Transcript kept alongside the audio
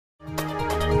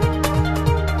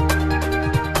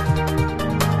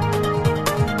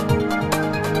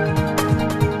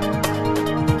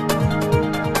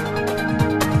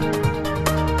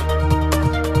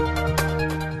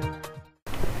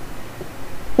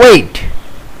Wait.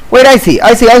 Wait, I see.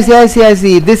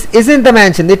 This isn't the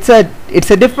mansion. It's a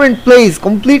different place,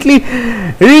 completely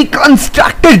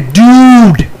reconstructed,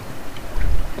 dude.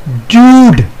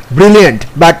 Brilliant.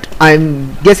 But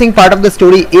I'm guessing part of the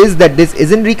story is that this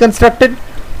isn't reconstructed,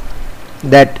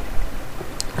 that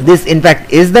this in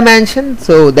fact is the mansion,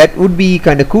 so that would be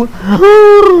kind of cool.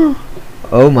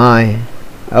 Oh my,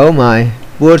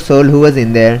 poor soul who was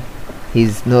in there.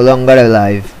 He's no longer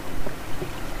alive.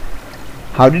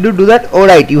 How did you do that? Oh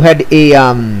right, you had a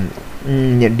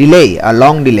delay, a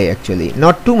long delay actually.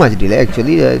 Not too much delay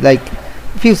actually, like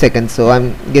a few seconds, so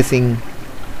I'm guessing.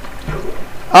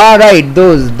 Alright,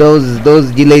 those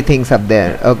delay things up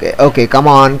there. Okay, come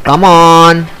on.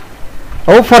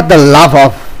 Oh, for the love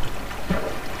of...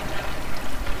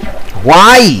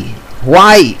 Why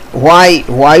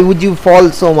would you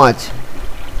fall so much?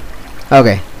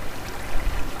 Okay.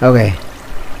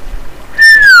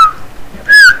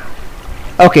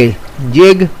 Okay,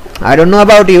 Jig, I don't know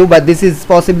about you, but this is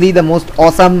possibly the most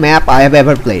awesome map I have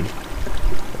ever played.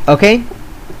 Okay?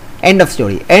 End of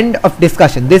story. End of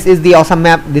discussion. This is the awesome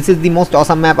map. This is the most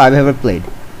awesome map I've ever played.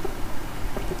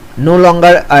 No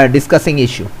longer a discussing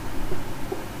issue.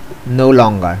 No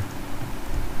longer.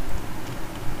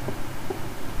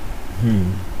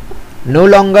 No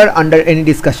longer under any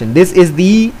discussion. This is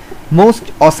the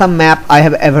most awesome map I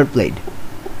have ever played.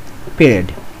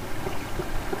 Period.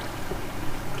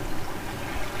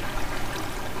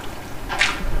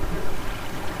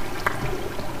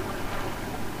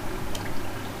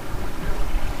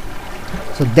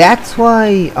 So that's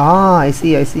why, I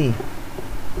see.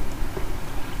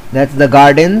 That's the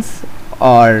gardens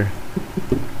or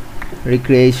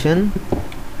recreation.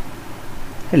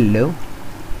 Hello.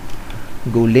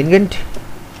 Gold ingot.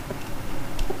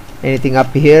 Anything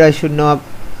up here I should know up?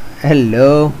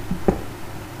 Hello.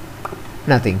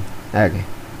 Nothing. Okay.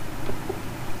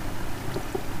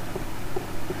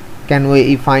 Can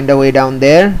we find a way down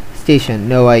there? Station.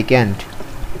 No, I can't.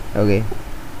 Okay.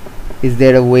 Is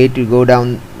there a way to go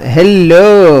down?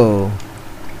 Hello.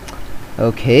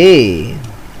 Okay,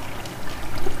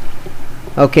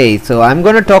 so I'm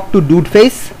gonna talk to Dude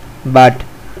Face, but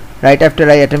right after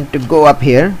I attempt to go up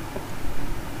here.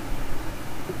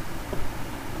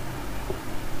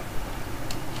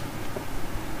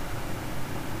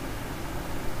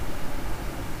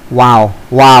 Wow,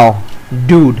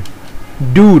 dude.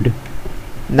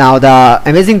 Now the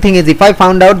amazing thing is, if I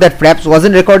found out that Fraps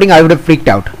wasn't recording, I would have freaked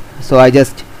out. So I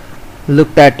just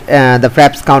looked at the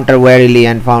Fraps counter warily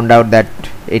and found out that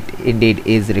it indeed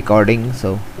is recording.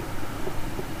 So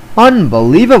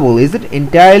unbelievable. Is it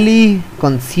entirely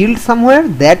concealed somewhere?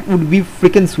 That would be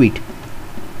freaking sweet.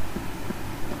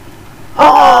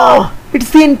 Oh, it's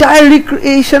the entire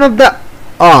recreation of the...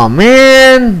 Oh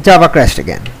man, Java crashed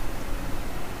again.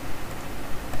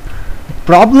 The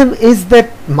problem is that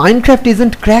Minecraft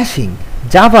isn't crashing,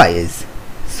 Java is.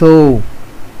 So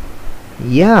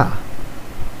yeah.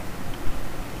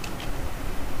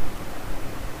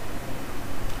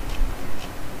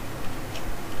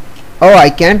 Oh, I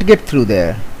can't get through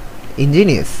there.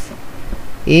 Ingenious.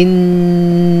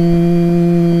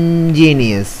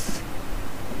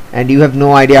 And you have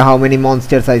no idea how many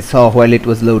monsters I saw while it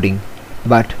was loading.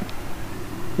 But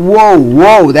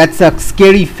whoa, that's a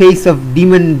scary face of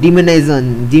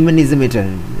demonism.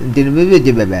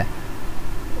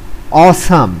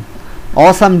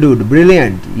 Awesome dude,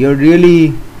 brilliant. You're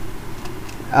really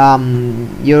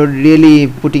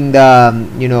putting the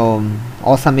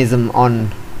awesomeism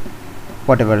on.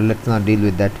 Whatever, let's not deal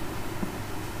with that.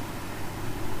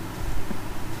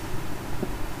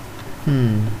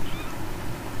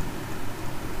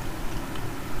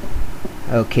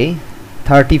 Okay,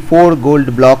 34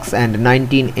 gold blocks and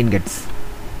 19 ingots.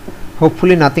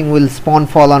 Hopefully nothing will spawn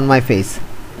fall on my face.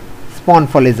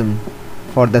 Spawnfallism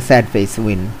for the sad face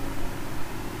win.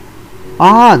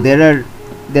 There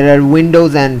are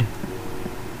windows, and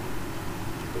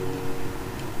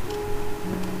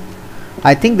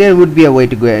I think there would be a way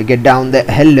to get down there.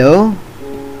 Hello.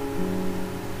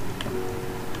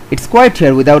 It's quiet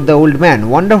here without the old man.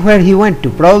 Wonder where he went to.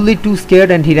 Probably too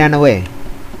scared and he ran away.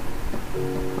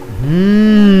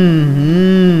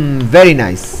 Very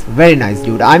nice,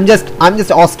 dude. I'm just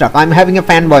awestruck. I'm having a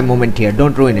fanboy moment here.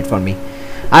 Don't ruin it for me.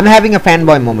 I'm having a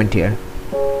fanboy moment here.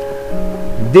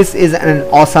 This is an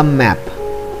awesome map.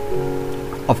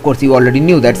 Of course, you already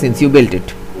knew that since you built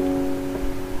it.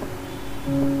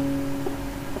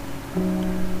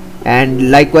 And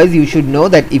likewise, you should know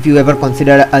that if you ever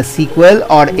consider a sequel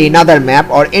or another map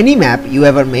or any map you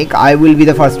ever make, I will be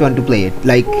the first one to play it.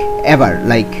 Like ever.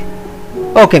 Like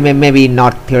Okay, maybe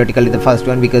not theoretically the first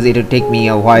one, because it would take me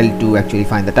a while to actually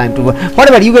find the time to work.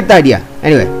 Whatever, you get the idea.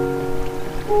 Anyway,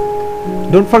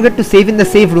 don't forget to save in the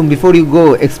safe room before you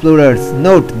go, explorers.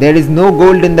 Note, there is no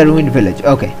gold in the ruined village.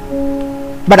 Okay,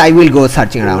 but I will go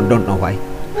searching around, don't know why.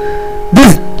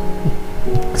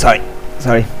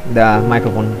 Sorry, the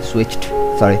microphone switched.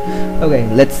 Sorry. Okay,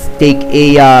 let's take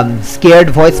a scared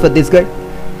voice for this guy.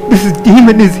 This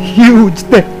demon is huge.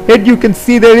 The head, you can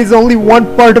see there is only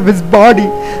one part of his body.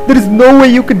 There is no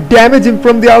way you can damage him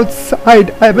from the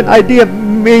outside. I have an idea.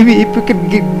 Maybe if you can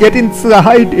get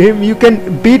inside him, you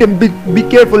can beat him. Be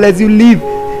careful as you leave.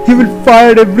 He will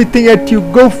fire everything at you.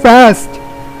 Go fast.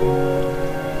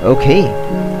 Okay.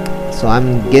 So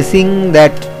I'm guessing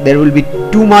that there will be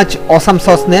too much awesome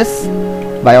sauceness.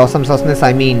 By awesome sauceness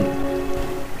I mean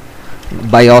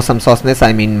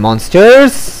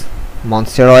monsters.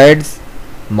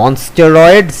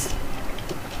 Monsteroids.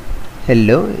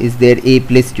 Hello, is there a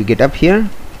place to get up here?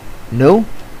 No.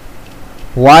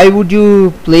 Why would you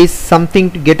place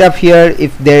something to get up here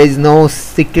if there is no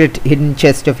secret hidden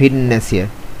chest of hiddenness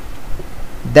here?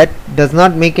 That does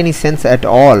not make any sense at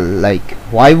all. Like,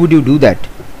 why would you do that?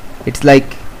 It's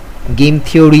like game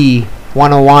theory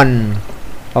 101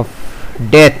 of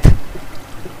death.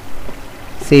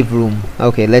 Save room.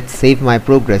 Okay, let's save my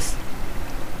progress.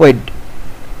 Wait.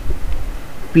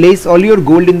 Place all your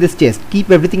gold in this chest. Keep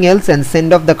everything else and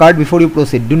send off the card before you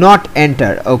proceed. Do not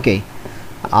enter. Okay.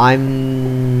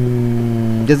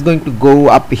 I'm just going to go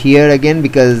up here again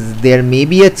because there may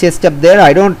be a chest up there.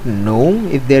 I don't know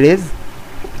if there is.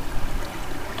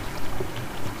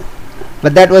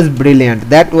 But that was brilliant.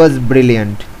 That was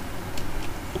brilliant.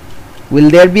 Will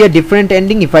there be a different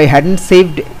ending if I hadn't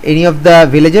saved any of the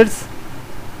villagers?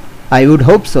 I would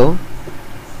hope so,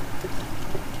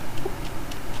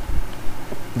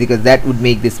 because that would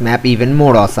make this map even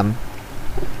more awesome.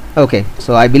 Okay,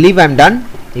 so I believe I'm done.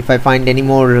 If I find any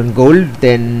more gold,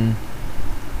 then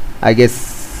I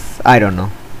guess, I don't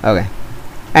know. Okay,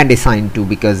 and a sign too,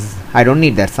 because I don't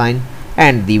need that sign.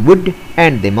 And the wood,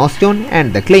 and the moss stone,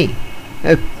 and the clay.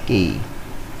 Okay.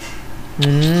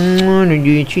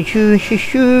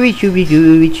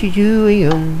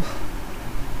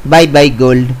 Bye bye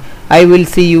gold. I will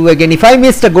see you again. If I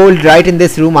missed a gold right in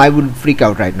this room, I would freak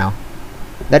out right now.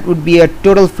 That would be a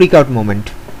total freak out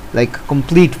moment. Like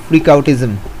complete freak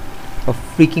outism of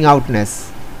freaking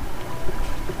outness.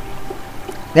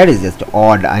 That is just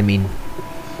odd. I mean,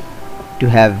 to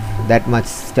have that much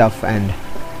stuff. And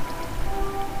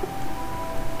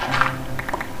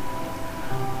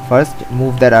first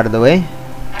move that out of the way.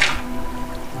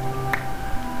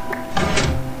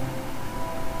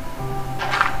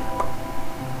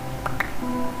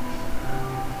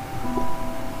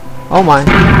 Oh my.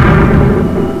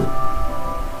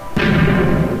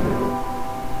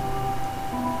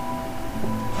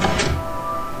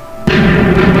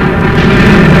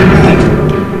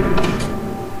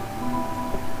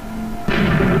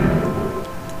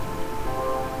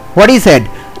 What he said?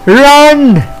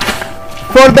 Run!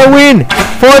 For the win!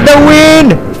 For the win!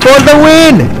 For the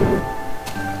win!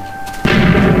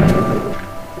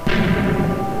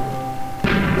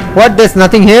 What? There's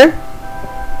nothing here?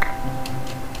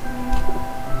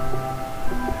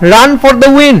 Run for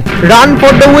the win! Run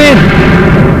for the win!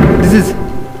 This is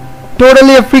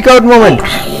totally a freak out moment.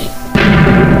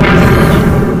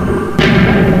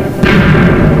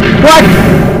 What?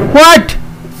 What?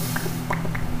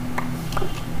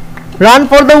 Run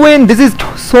for the win! This is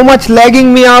so much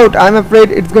lagging me out. I'm afraid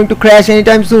it's going to crash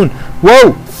anytime soon.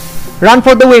 Whoa! Run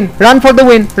for the win! Run for the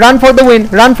win! Run for the win!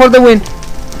 Run for the win!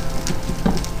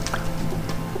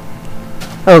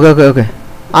 Okay.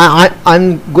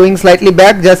 I'm going slightly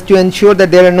back just to ensure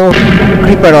that there are no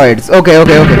creeperoids. Okay.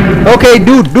 Okay,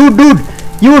 dude.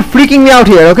 You were freaking me out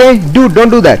here, okay? Dude, don't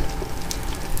do that.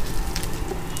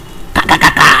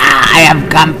 I have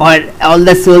come for all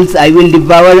the souls. I will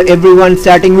devour everyone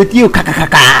starting with you.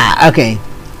 Okay,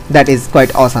 that is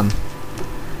quite awesome.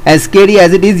 As scary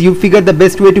as it is, you figured the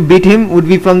best way to beat him would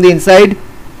be from the inside.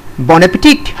 Bon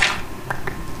appetit.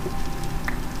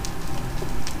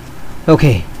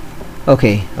 Okay.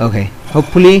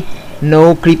 Hopefully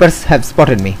no creepers have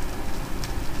spotted me.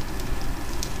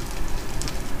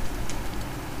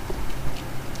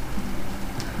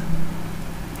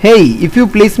 Hey, if you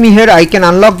place me here, I can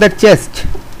unlock that chest.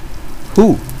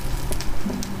 Who?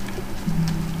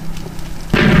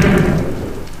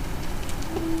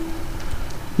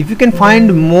 If you can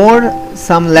find more,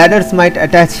 some ladders might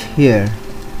attach here.